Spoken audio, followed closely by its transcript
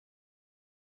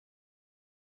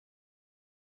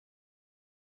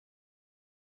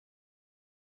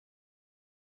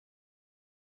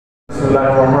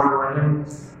Bismillahirrahmanirrahim.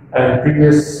 And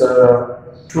previous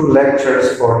two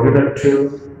lectures for Unit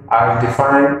 2, I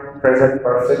defined present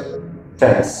perfect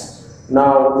tense.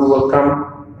 Now we will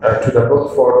come to the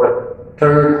book for the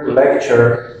third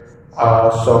lecture.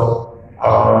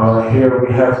 Here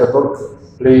we have the book.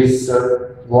 Please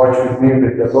watch with me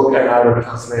with the book and I will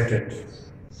translate it.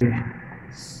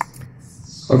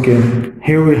 Okay,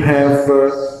 here we have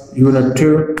Unit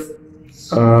 2.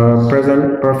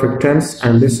 Present perfect tense,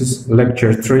 and this is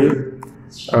lecture 3.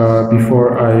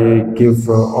 Before I give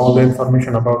all the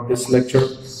information about this lecture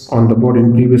on the board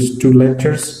in previous two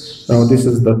lectures, now this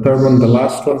is the third one, the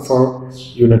last one for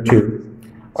Unit 2.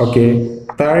 Okay,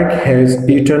 Tariq has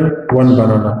eaten one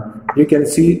banana. You can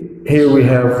see here we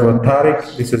have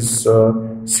Tariq, this is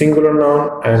singular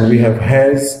noun, and we have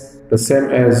has, the same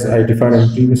as I defined in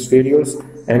previous videos,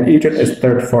 and eaten is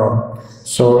third form.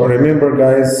 So remember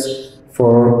guys,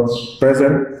 for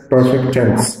present perfect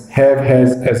tense, have,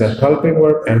 has as a helping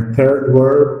verb, and third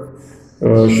verb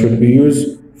should be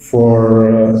used for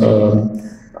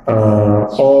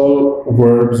all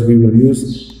verbs. We will use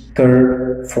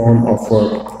third form of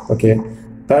verb. Okay,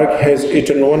 Tariq has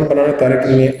eaten one banana. Tariq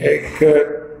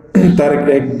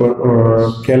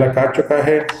एक केला खा चुका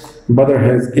है. Badr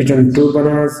has eaten two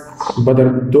bananas. Badr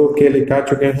दो केले खा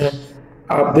चुके हैं.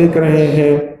 आप देख रहे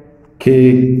हैं कि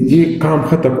ये काम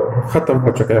खत्म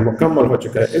हो चुका है, मुकम्मल हो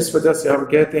चुका है. इस वजह से हम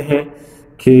कहते हैं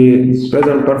कि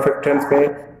प्रेजेंट परफेक्ट टेंस में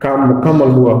काम मुकम्मल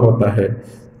हुआ होता है.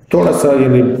 थोड़ा सा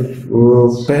यानी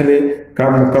पहले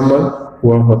काम मुकम्मल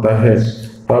हुआ होता है.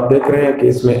 तो आप देख रहे हैं कि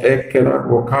इसमें एक केला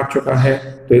वो खा चुका है,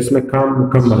 तो इसमें काम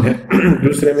मुकम्मल है.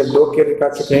 दूसरे में दो केले खा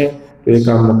चुके हैं, तो ये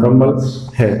काम मुकम्मल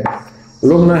है.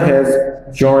 लुमना हैज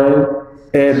जॉइंड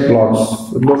 8 ब्लॉक्स.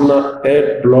 लुमना 8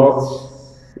 ब्लॉक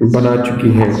बना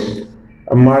चुकी है.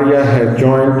 मारिया है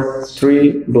जॉइंट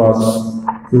 3 ब्लॉक्स.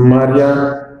 मारिया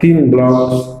 3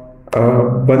 ब्लॉक्स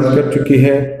बंद कर चुकी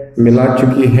है, मिला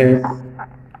चुकी है.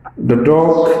 The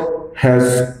dog has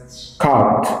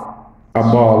caught a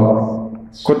ball.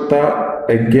 कुत्ता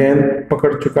एक गेंद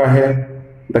पकड़ चुका है.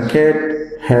 The cat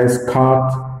has caught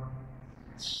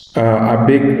a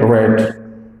big rat.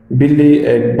 बिल्ली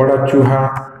एक बड़ा चूहा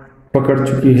पकड़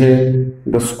चुकी है.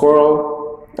 The squirrel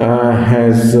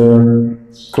has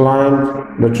climbed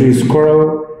the tree. Squirrel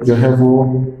जो है वो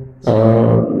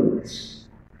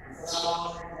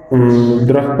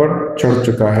दरख्त पर चढ़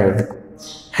चुका है.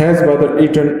 Has Badr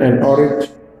eaten an orange?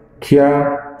 क्या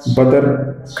बदर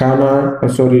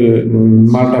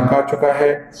माल्टा खा चुका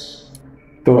है?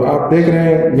 तो आप देख रहे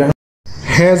हैं यहाँ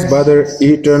Has Badr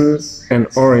eaten an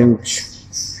orange?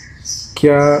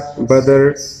 क्या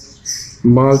बदर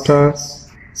माल्टा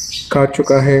खा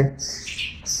चुका है?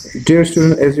 Dear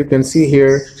student, as you can see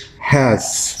here, has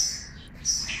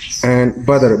and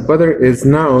Badr is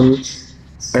noun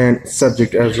and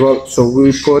subject as well, so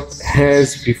we put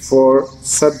has before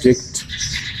subject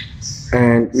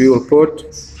and we will put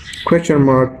question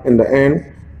mark in the end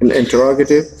in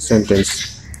interrogative sentence.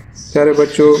 प्यारे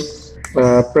बच्चों,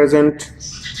 present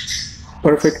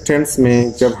perfect tense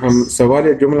में जब हम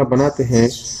सवालिया जुमला बनाते हैं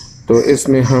तो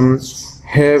इसमें हम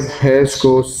have has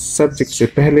को subject से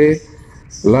पहले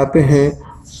लाते हैं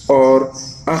और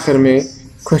आखिर में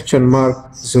क्वेश्चन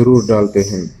मार्क जरूर डालते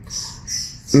हैं.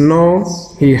 No,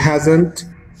 he hasn't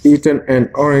eaten an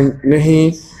orange.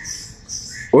 नहीं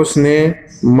उसने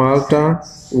माल्टा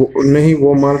नहीं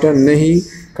वो माल्टा नहीं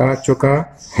खा चुका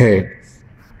है.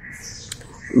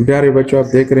 प्यारे बच्चों, आप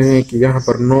देख रहे हैं कि यहाँ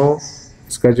पर no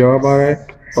इसका जवाब आ रहा है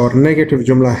और नेगेटिव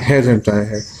जुमला hasn't आया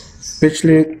है.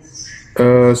 पिछले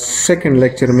सेकंड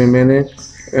लेक्चर में मैंने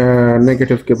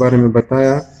नेगेटिव के बारे में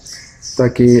बताया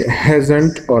ताकि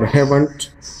hasn't और haven't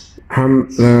हम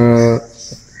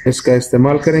इसका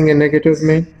इस्तेमाल करेंगे नेगेटिव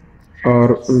में,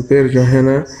 और फिर जो है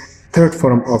ना थर्ड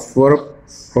फॉर्म ऑफ वर्ब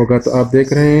होगा. तो आप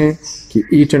देख रहे हैं कि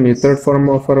eaten ये थर्ड फॉर्म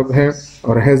ऑफ वर्ब है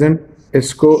और hasn't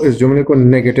इसको इस जुमले को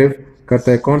नेगेटिव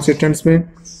करता है. कौन से टेंस में?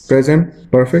 प्रेजेंट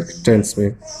परफेक्ट टेंस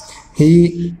में.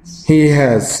 he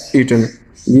has eaten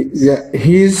या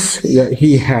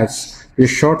he has ये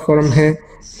शॉर्ट फॉर्म है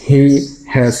he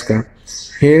has का.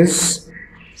 He's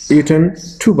eaten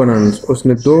 2 bananas.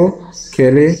 उसने 2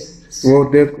 केले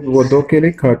वो 2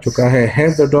 केले खा चुका है.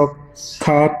 Has the dog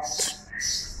caught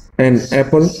an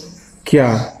apple? क्या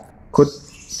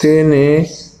कुत्ते ने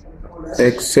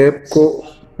एक सेब को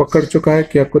पकड़ चुका है?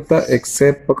 क्या कुत्ता एक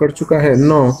सेब पकड़ चुका है?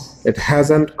 No, it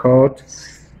hasn't caught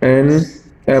an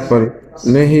apple.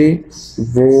 नहीं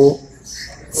वो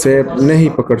सेब नहीं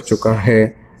पकड़ चुका है.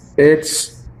 It's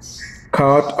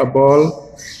caught a ball.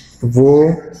 वो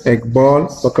एक बॉल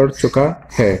पकड़ चुका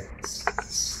है.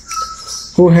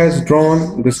 Who has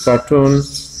drawn this cartoon?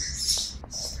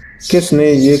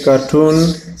 किसने ये कार्टून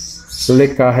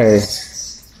लिखा है?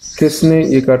 किसने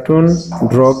ये कार्टून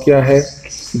ड्रॉ किया है,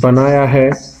 बनाया है?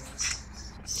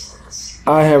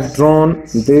 I have drawn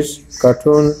this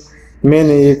cartoon.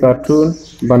 मैंने ये कार्टून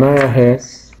बनाया है.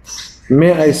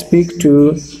 May I speak to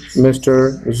Mr.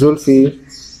 Zulfi?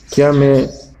 क्या मैं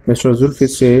मिस्टर जुल्फी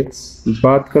से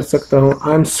बात कर सकता हूँ?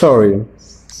 I'm sorry.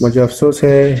 मुझे अफसोस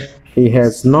है. He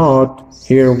has not.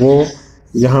 Here वो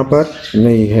यहाँ पर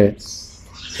नहीं है.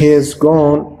 He has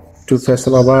gone to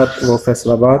Faisalabad. वो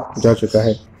फैसलाबाद जा चुका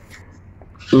है.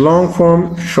 Long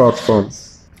form, short form.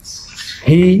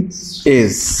 He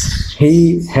is.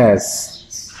 He has.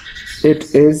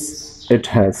 It is. It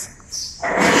has.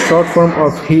 Short form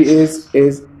of he is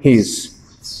his.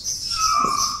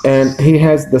 And he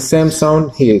has the same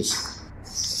sound, his.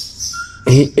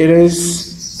 It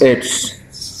is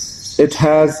its. It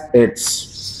has its.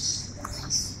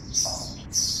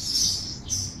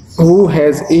 Who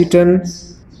has eaten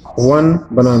one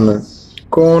banana?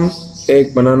 कौन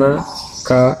एक बनाना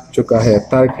खा चुका है?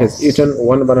 Tariq has eaten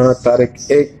one banana. Tariq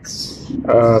एक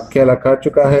केला खा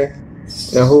चुका है.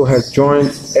 Who has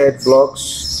joined 8 blocks?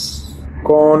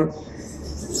 कौन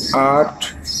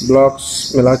 8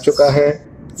 blocks मिला चुका है?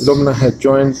 Lubna has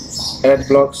joined 8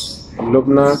 blocks.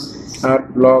 Lubna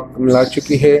 8 block मिला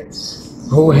चुकी है.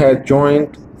 Who has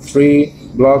joined 3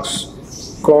 blocks?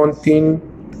 कौन 3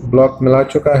 block मिला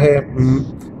चुका है?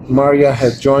 Maria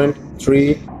has joined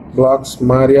 3 blocks.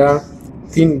 Maria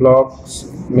 3 blocks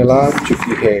मिला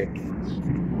चुकी है.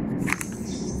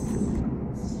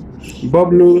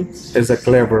 Bablu is a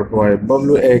clever boy.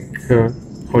 Bablu एक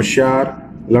होशियार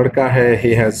लड़का है.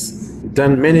 He has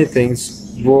done many things.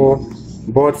 वो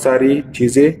बहुत सारी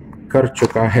चीज़ें कर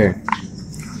चुका है.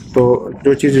 तो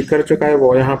जो चीज़ें कर चुका है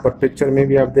वो यहाँ पर पिक्चर में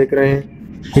भी आप देख रहे हैं.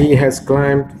 He has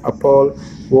climbed a pole.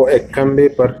 वो एक खंबे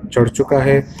पर चढ़ चुका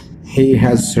है. He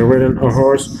has ridden a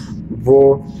horse. वो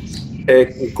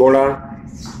एक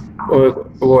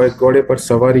घोड़े पर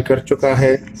सवारी कर चुका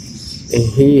है.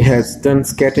 He has done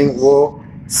skating. वो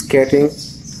स्केटिंग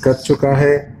कर चुका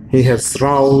है. He has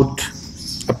rowed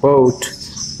a boat.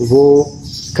 वो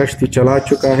कश्ती चला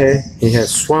चुका है. He has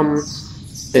swum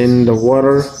in the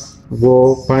water.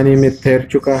 वो पानी में तैर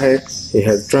चुका है. He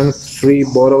has drunk 3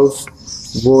 bottles.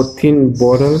 वो 3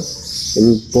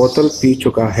 बोतल पी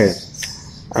चुका है.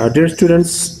 Dear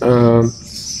students,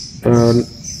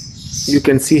 you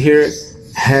can see here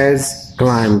has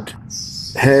climbed.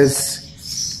 Has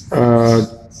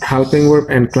helping verb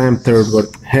and climb third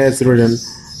verb. Has ridden.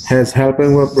 Has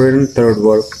helping verb, ridden third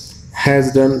verb.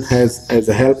 Has done. Has as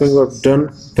a helping verb, done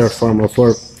third form of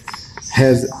verb.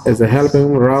 Has as a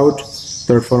helping route,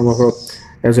 third form of verb.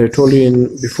 As I told you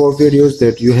in before videos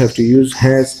that you have to use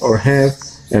has or have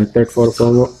and third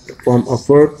form of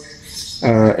verb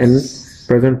in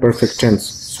present perfect tense.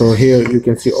 So here you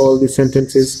can see all these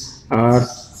sentences are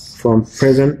from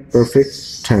present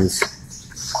perfect tense.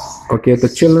 Okay, the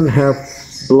children have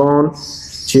blown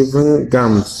chewing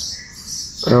gums.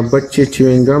 बच्चे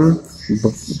chewing gum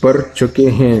भर चुके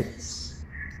हैं,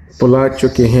 पुला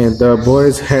चुके हैं. The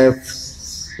boys have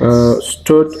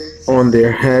stood on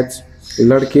their heads.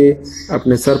 लड़के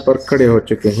अपने sir पर खड़े हो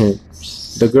चुके हैं.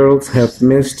 The girls have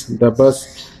missed the bus.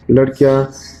 लड़कियां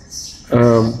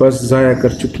बस ज़ाया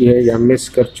कर चुकी है या मिस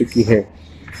कर चुकी है.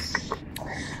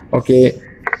 Okay,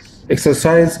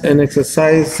 exercise.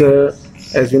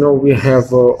 As you know, we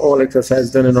have all exercise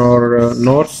done in our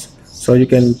notes. So you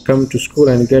can come to school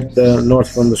and get the notes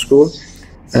from the school,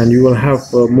 and you will have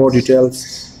more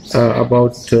details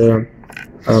about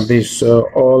this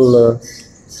all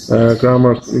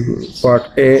grammar part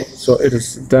A. So it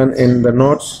is done in the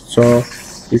notes. So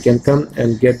you can come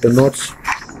and get the notes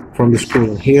from the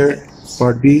school. Here,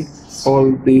 part B,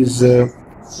 all these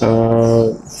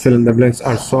fill in the blanks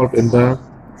are solved in the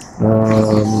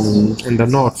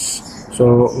notes.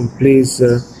 So please,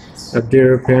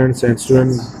 dear parents and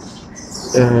students,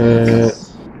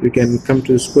 you can come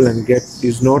to the school and get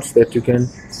these notes that you can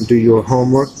do your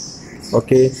homework.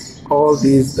 Okay, all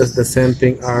these is the same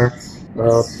thing are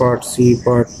part C,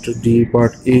 part D,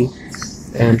 part E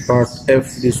and part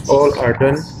F. These all are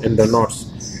done in the notes.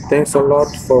 Thanks a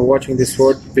lot for watching this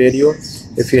video.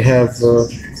 If you have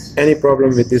any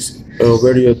problem with this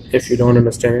video, if you don't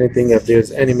understand anything, if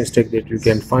there's any mistake that you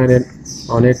can find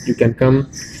on it, you can come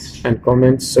and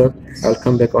comment. I'll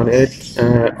come back on it,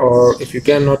 or if you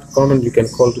cannot comment, you can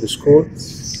call to the school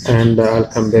and I'll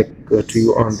come back to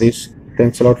you on this.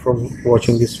 Thanks a lot for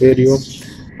watching this video.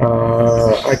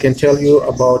 I can tell you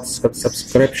about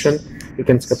subscription. You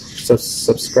can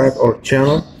subscribe our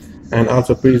channel, and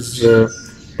also please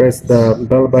press the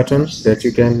bell button that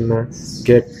you can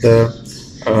get the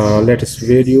latest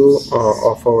video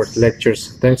of our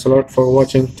lectures. Thanks a lot for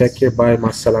watching. Take care. Bye.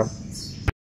 Masalam.